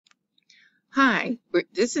Hi,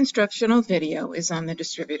 this instructional video is on the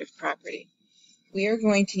distributive property. We are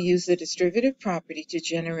going to use the distributive property to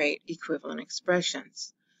generate equivalent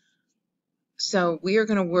expressions. So we are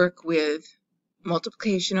going to work with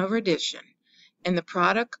multiplication over addition, and the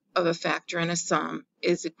product of a factor and a sum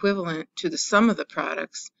is equivalent to the sum of the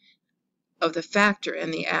products of the factor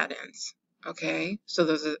and the add-ins. Okay, so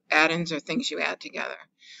those add-ins are things you add together.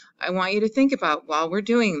 I want you to think about, while we're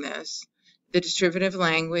doing this, the distributive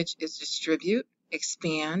language is distribute,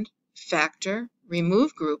 expand, factor,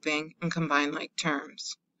 remove grouping, and combine like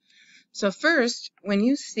terms. So first, when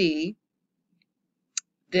you see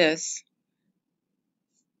this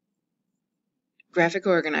graphic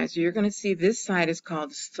organizer, you're going to see this side is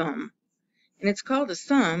called a sum. And it's called a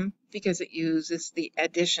sum because it uses the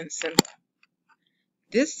addition symbol.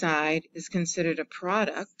 This side is considered a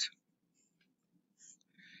product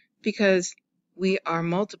because we are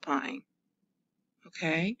multiplying.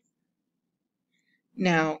 Okay?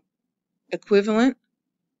 Now, equivalent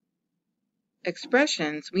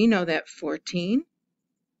expressions, we know that 14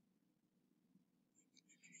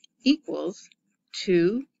 equals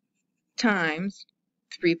 2 times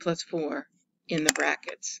 3 plus 4 in the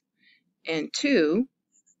brackets, and 2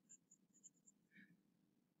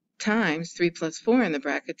 times 3 plus 4 in the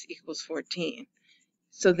brackets equals 14.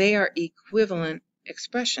 So they are equivalent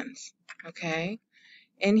expressions, okay?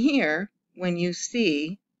 And here, when you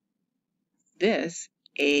see this,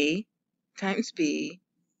 A times B,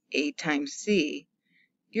 A times C,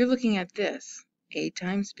 you're looking at this, A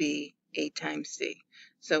times B, A times C.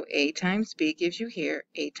 So A times B gives you here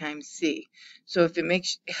A times C. So if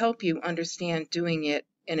it help you understand doing it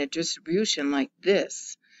in a distribution like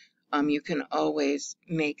this, you can always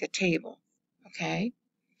make a table, okay?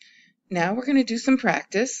 Now we're going to do some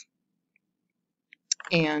practice,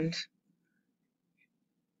 and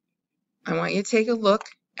I want you to take a look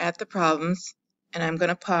at the problems, and I'm going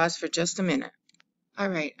to pause for just a minute. All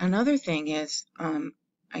right, another thing is,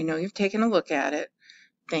 I know you've taken a look at it.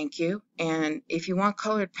 Thank you. And if you want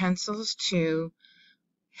colored pencils to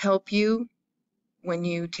help you when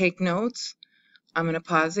you take notes, I'm going to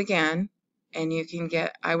pause again, and you can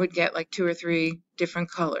get, I would get like 2 or 3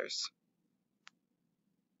 different colors.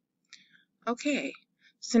 Okay,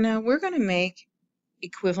 so now we're going to make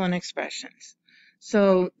equivalent expressions.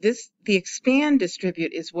 So the expand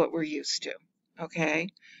distribute is what we're used to, okay?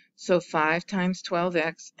 So 5 times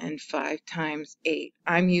 12x and 5 times 8.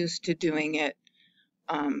 I'm used to doing it,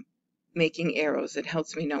 making arrows. It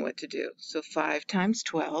helps me know what to do. So 5 times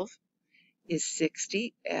 12 is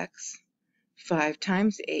 60x. 5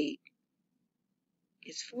 times 8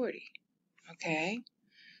 is 40, okay?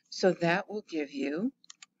 So that will give you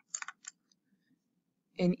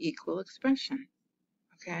an equal expression,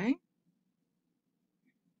 okay?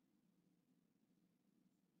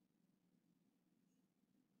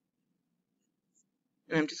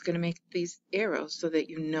 And I'm just going to make these arrows so that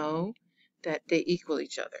you know that they equal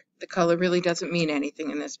each other. The color really doesn't mean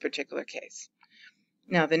anything in this particular case.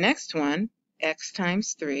 Now the next one, x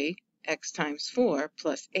times 3, x times 4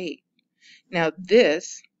 plus 8. Now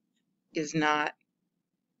this is not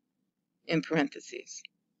in parentheses.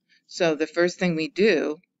 So the first thing we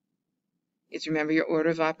do is remember your order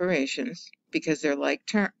of operations, because they're like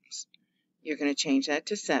terms. You're going to change that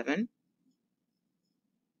to 7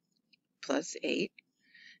 plus 8.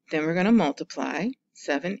 Then we're going to multiply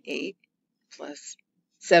 7x,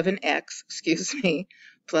 excuse me,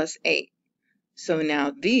 plus 8. So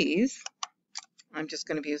now these, I'm just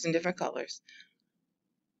going to be using different colors.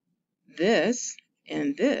 This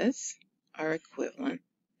and this are equivalent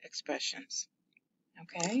expressions.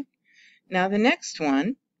 Okay? Now the next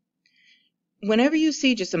one, whenever you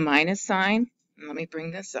see just a minus sign, and let me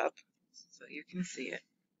bring this up so you can see it.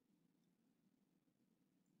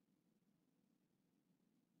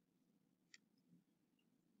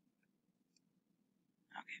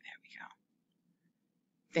 Okay, there we go.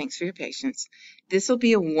 Thanks for your patience. This will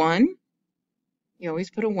be a 1. You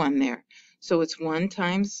always put a 1 there. So it's 1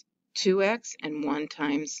 times 2x and 1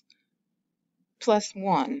 times plus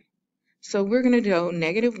 1. So we're going to go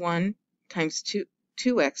negative 1 times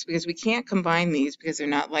 2x, because we can't combine these because they're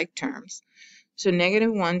not like terms. So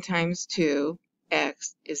negative 1 times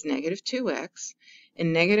 2x is negative 2x,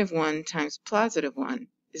 and negative 1 times positive 1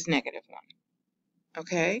 is negative 1.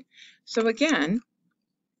 Okay? So again,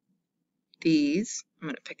 these, I'm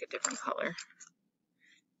going to pick a different color.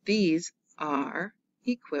 These are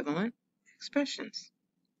equivalent expressions.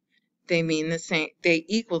 They mean the same, they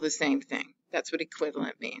equal the same thing. That's what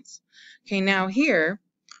equivalent means. Okay, now here,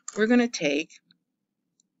 we're going to take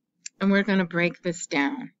and we're going to break this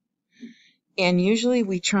down. And usually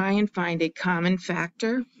we try and find a common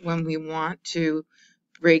factor when we want to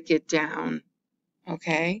break it down,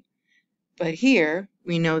 okay? But here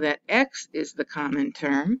we know that x is the common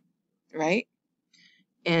term, right?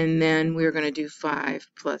 And then we're going to do 5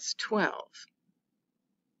 plus 12.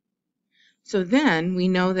 So then we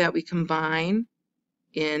know that we combine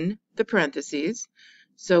in the parentheses.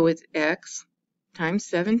 So it's x times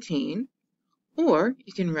 17, or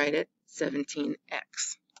you can write it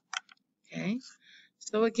 17x. Okay?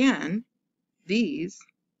 So again, these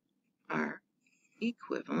are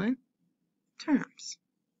equivalent terms.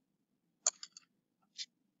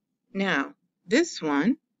 Now, this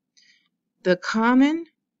one, the common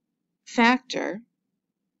factor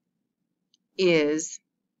is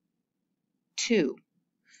 2.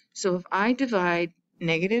 So if I divide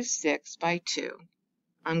 -6 by 2,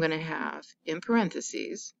 I'm going to have, in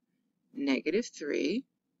parentheses, -3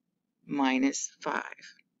 minus 5.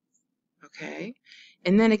 Okay?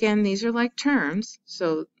 And then again, these are like terms.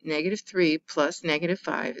 So -3 plus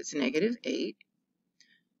 -5 is -8.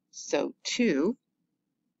 So 2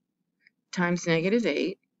 times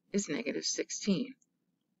 -8 is -16,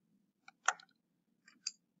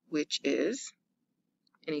 which is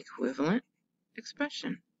an equivalent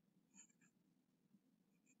expression.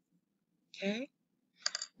 Okay?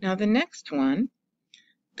 Now the next one,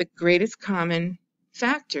 the greatest common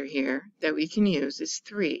factor here that we can use is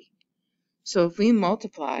 3. So if we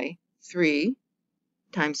multiply 3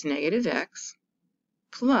 times -x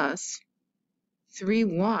plus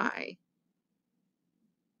 3y,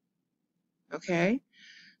 okay?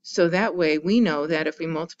 So that way we know that if we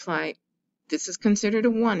multiply, this is considered a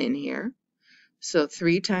 1 in here, so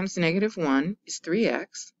 3 times -1 is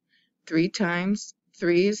 3x, 3 times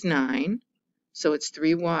 3 is 9, so it's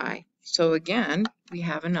 3y. So again, we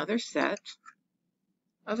have another set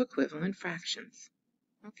of equivalent fractions,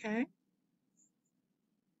 okay?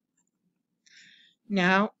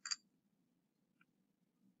 Now,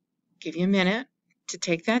 give you a minute to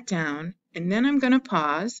take that down, and then I'm going to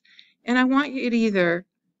pause, and I want you to either,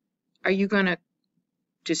 are you going to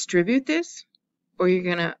distribute this, or you're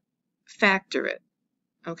going to factor it?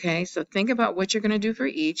 Okay, so think about what you're going to do for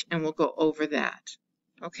each, and we'll go over that.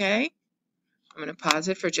 Okay? I'm going to pause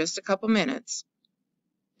it for just a couple minutes.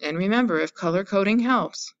 And remember, if color coding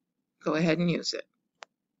helps, go ahead and use it.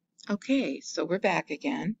 Okay, so we're back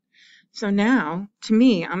again. So now, to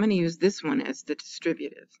me, I'm going to use this one as the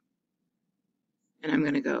distributive. And I'm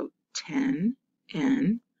going to go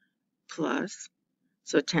 10n plus,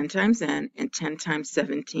 so 10 times n, and 10 times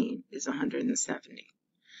 17 is 170.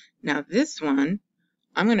 Now this one,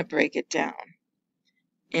 I'm going to break it down.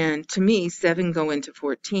 And to me, 7 go into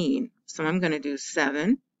 14. So I'm going to do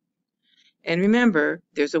 7. And remember,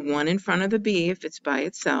 there's a 1 in front of the b if it's by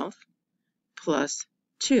itself, plus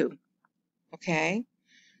 2. Okay?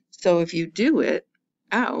 So if you do it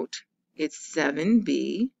out, it's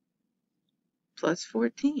 7b plus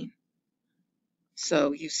 14.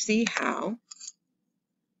 So you see how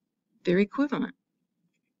they're equivalent.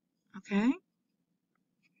 Okay?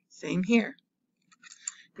 Same here.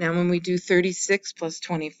 Now when we do 36 plus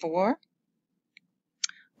 24,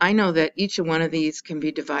 I know that each one of these can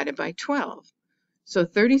be divided by 12. So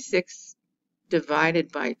 36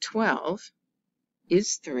 divided by 12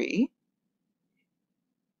 is 3.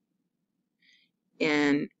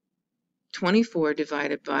 And 24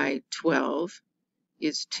 divided by 12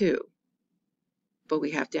 is 2. But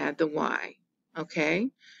we have to add the y.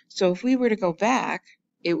 Okay? So if we were to go back,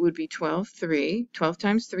 it would be 12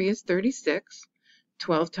 times 3 is 36.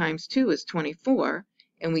 12 times 2 is 24.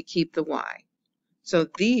 And we keep the y. So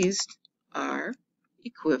these are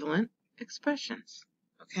equivalent expressions.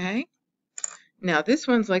 Okay? Now this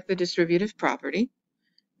one's like the distributive property.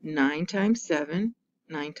 9 times 7,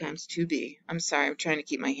 9 times 2b. I'm sorry, I'm trying to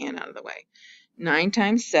keep my hand out of the way. 9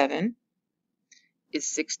 times 7 is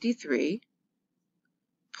 63,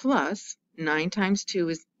 plus 9 times 2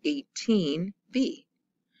 is 18b.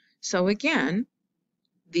 So again,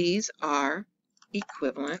 these are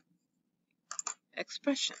equivalent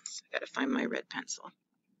expressions. I've got to find my red pencil.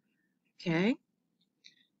 Okay?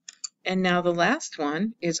 And now the last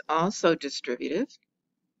one is also distributive.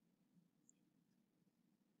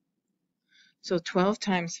 So 12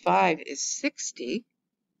 times 5 is 60,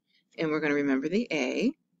 and we're going to remember the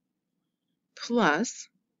a, plus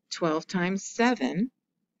 12 times 7,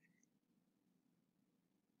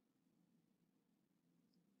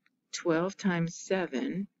 12 times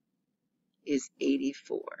 7 is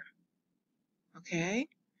 84. Okay?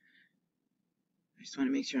 I just want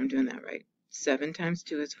to make sure I'm doing that right. 7 times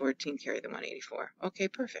 2 is 14, carry the 184. Okay,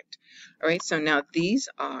 perfect. All right, so now these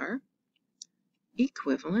are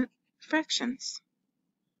equivalent fractions.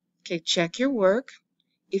 Okay, check your work.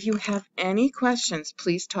 If you have any questions,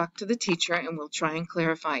 please talk to the teacher and we'll try and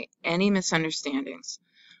clarify any misunderstandings.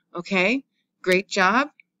 Okay, great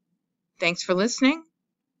job. Thanks for listening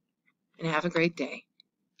and have a great day.